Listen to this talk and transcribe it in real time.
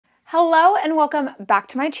Hello and welcome back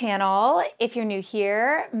to my channel. If you're new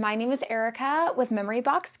here, my name is Erica with Memory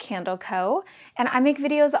Box Candle Co. and I make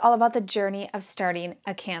videos all about the journey of starting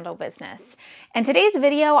a candle business. In today's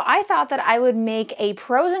video, I thought that I would make a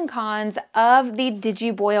pros and cons of the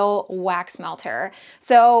Digiboil wax melter.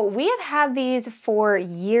 So we have had these for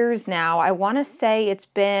years now. I want to say it's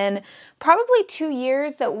been probably 2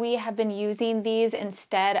 years that we have been using these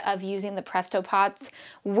instead of using the Presto pots,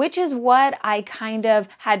 which is what I kind of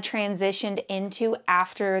had transitioned into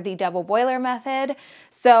after the double boiler method.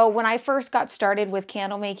 So when I first got started with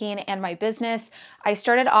candle making and my business, I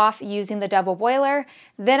started off using the double boiler.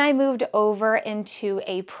 Then I moved over into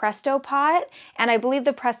a Presto pot, and I believe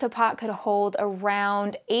the Presto pot could hold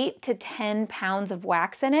around 8 to 10 pounds of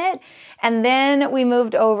wax in it. And then we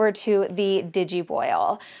moved over to the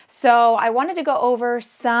Digiboil. So I wanted to go over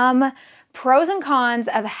some pros and cons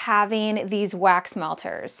of having these wax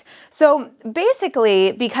melters. So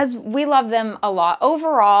basically, because we love them a lot,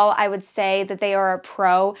 overall, I would say that they are a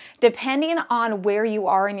pro depending on where you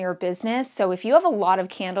are in your business. So if you have a lot of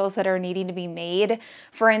candles that are needing to be made,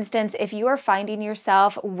 for instance, if you are finding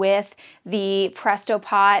yourself with the Presto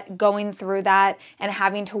pot going through that and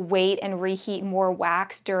having to wait and reheat more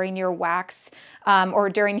wax during your or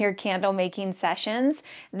during your candle making sessions,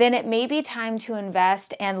 then it may be time to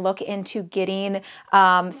invest and look into getting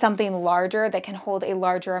something larger that can hold a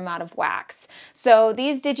larger amount of wax. So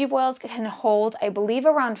these Digiboils can hold, I believe,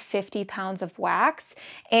 around 50 pounds of wax,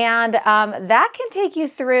 and that can take you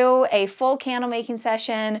through a full candle making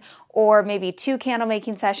session or maybe 2 candle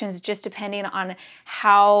making sessions, just depending on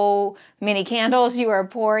how many candles you are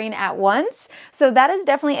pouring at once. So that is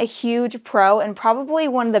definitely a huge pro and probably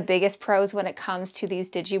one of the biggest pros when it comes to these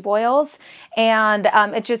Digiboils. And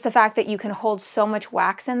it's just the fact that you can hold so much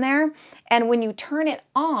wax in there. And when you turn it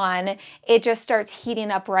on, it just starts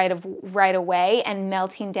heating up right away and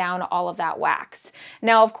melting down all of that wax.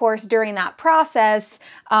 Now, of course, during that process,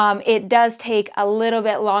 it does take a little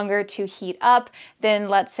bit longer to heat up than,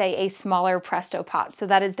 let's say, a smaller Presto pot. So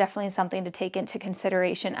that is definitely something to take into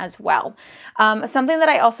consideration as well. Something that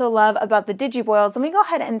I also love about the Digiboils, let me go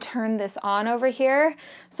ahead and turn this on over here.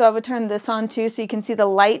 So I would turn this on too so you can see the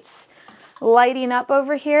lights lighting up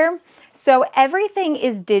over here. So everything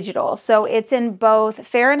is digital. So it's in both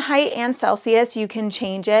Fahrenheit and Celsius. You can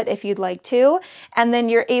change it if you'd like to. And then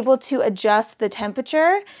you're able to adjust the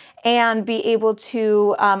temperature and be able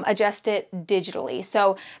to adjust it digitally.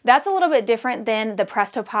 So that's a little bit different than the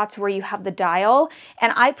Presto pots where you have the dial.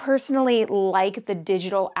 And I personally like the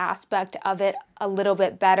digital aspect of it a little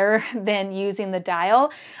bit better than using the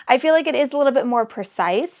dial. I feel like it is a little bit more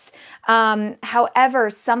precise.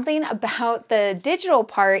 However, something about the digital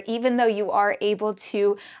part, even though you are able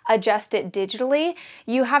to adjust it digitally,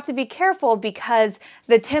 you have to be careful because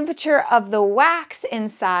the temperature of the wax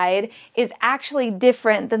inside is actually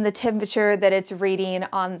different than the temperature that it's reading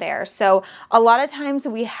on there. So a lot of times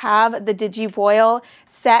we have the Digiboil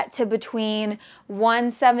set to between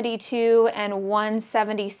 172 and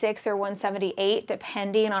 176 or 178,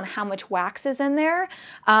 depending on how much wax is in there.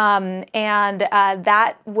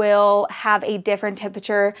 That will have a different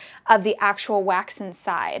temperature of the actual wax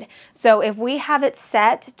inside. So if we have it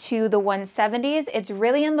set to the 170s, it's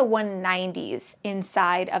really in the 190s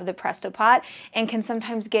inside of the Presto pot and can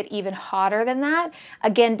sometimes get even hotter than that,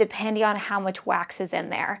 again, depending on how much wax is in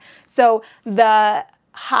there. So the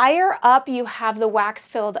higher up you have the wax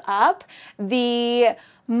filled up, the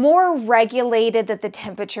more regulated that the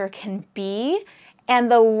temperature can be. And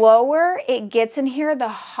the lower it gets in here, the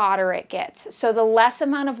hotter it gets. So the less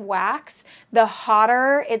amount of wax, the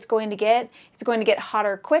hotter it's going to get. It's going to get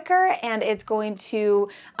hotter quicker, and it's going to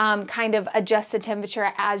kind of adjust the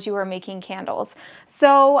temperature as you are making candles.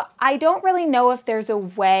 So I don't really know if there's a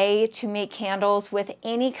way to make candles with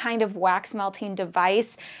any kind of wax melting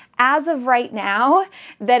device as of right now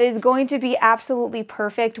that is going to be absolutely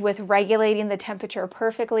perfect with regulating the temperature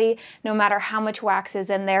perfectly, no matter how much wax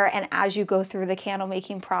is in there and as you go through the candle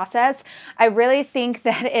making process. I really think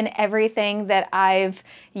that in everything that I've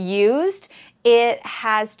used, it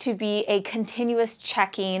has to be a continuous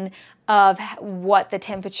checking of what the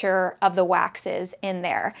temperature of the wax is in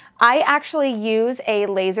there. I actually use a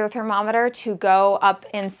laser thermometer to go up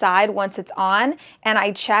inside once it's on, and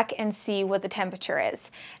I check and see what the temperature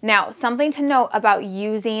is. Now, something to note about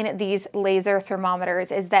using these laser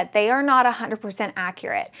thermometers is that they are not 100%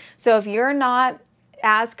 accurate. So if you're not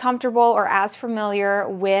as comfortable or as familiar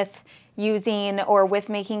with using or with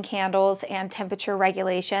making candles and temperature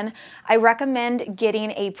regulation, I recommend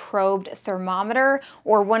getting a probed thermometer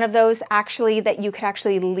or one of those actually that you could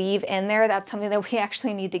actually leave in there. That's something that we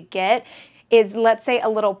actually need to get is, let's say, a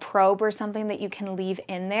little probe or something that you can leave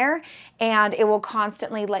in there, and it will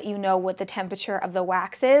constantly let you know what the temperature of the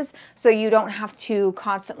wax is, so you don't have to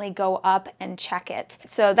constantly go up and check it.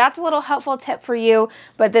 So that's a little helpful tip for you,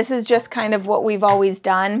 but this is just kind of what we've always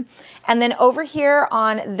done. And then over here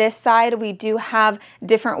on this side, we do have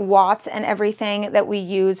different watts and everything that we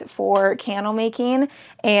use for candle making,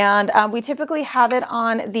 and we typically have it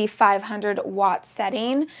on the 500 watt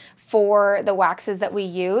setting for the waxes that we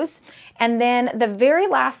use. And then the very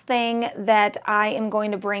last thing that I am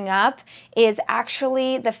going to bring up is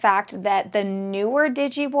actually the fact that the newer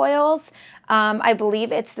Digiboils, I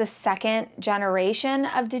believe it's the 2nd generation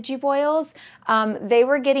of Digiboils, they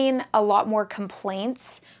were getting a lot more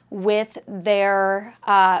complaints with their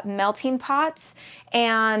melting pots,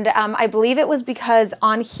 and I believe it was because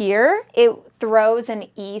on here it throws an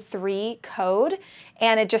E3 code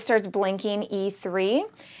and it just starts blinking E3.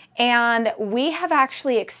 And we have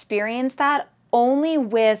actually experienced that only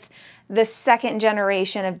with the 2nd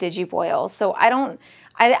generation of Digiboil. So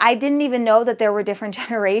I didn't even know that there were different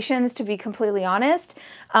generations, to be completely honest.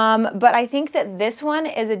 But I think that this one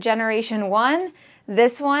is a generation 1.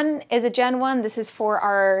 This one is a Gen 1. This is for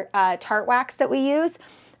our tart wax that we use.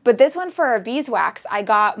 But this one for our beeswax, I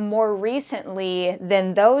got more recently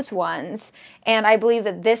than those ones. And I believe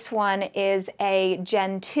that this one is a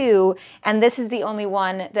Gen 2, and this is the only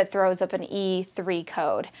one that throws up an E3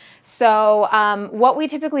 code. So what we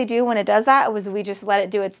typically do when it does that was we just let it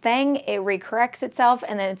do its thing, it recorrects itself,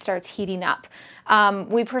 and then it starts heating up.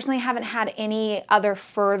 We personally haven't had any other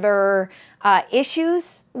further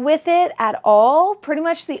issues with it at all. Pretty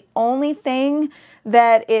much the only thing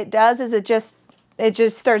that it does is it just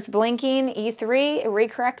starts blinking E3, it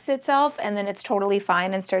recorrects itself, and then it's totally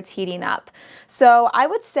fine and starts heating up. So I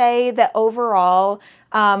would say that overall,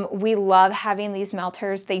 we love having these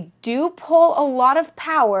melters. They do pull a lot of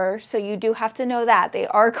power, so you do have to know that. They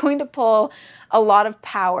are going to pull a lot of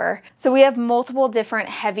power. So we have multiple different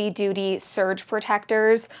heavy-duty surge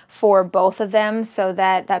protectors for both of them, so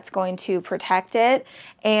that's going to protect it.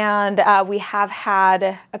 And we have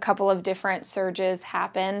had a couple of different surges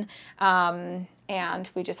happen, and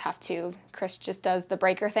we just have to, Chris just does the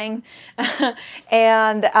breaker thing.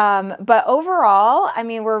 And, but overall, I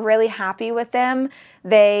mean, we're really happy with them.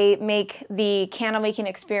 They make the candle making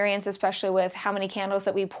experience, especially with how many candles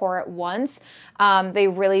that we pour at once, they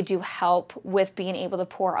really do help with being able to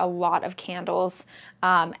pour a lot of candles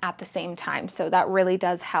at the same time. So that really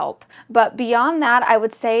does help. But beyond that, I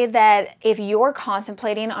would say that if you're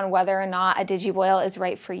contemplating on whether or not a Digiboil is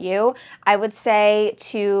right for you, I would say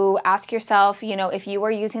to ask yourself, you know, if you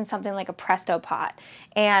are using something like a Presto pot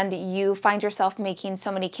and you find yourself making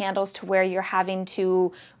so many candles to where you're having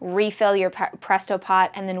to refill your Presto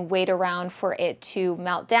pot and then wait around for it to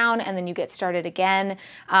melt down and then you get started again,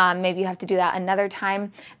 maybe you have to do that another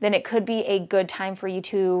time, then it could be a good time for you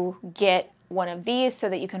to get one of these so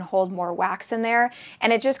that you can hold more wax in there,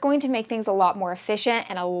 and it's just going to make things a lot more efficient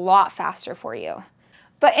and a lot faster for you.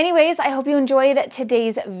 But anyways, I hope you enjoyed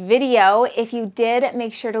today's video. If you did,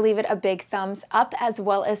 make sure to leave it a big thumbs up, as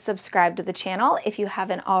well as subscribe to the channel if you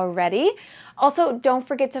haven't already. Also, don't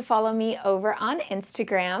forget to follow me over on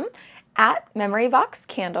Instagram at Memory Box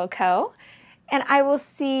Candle Co. And I will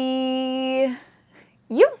see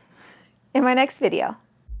you in my next video.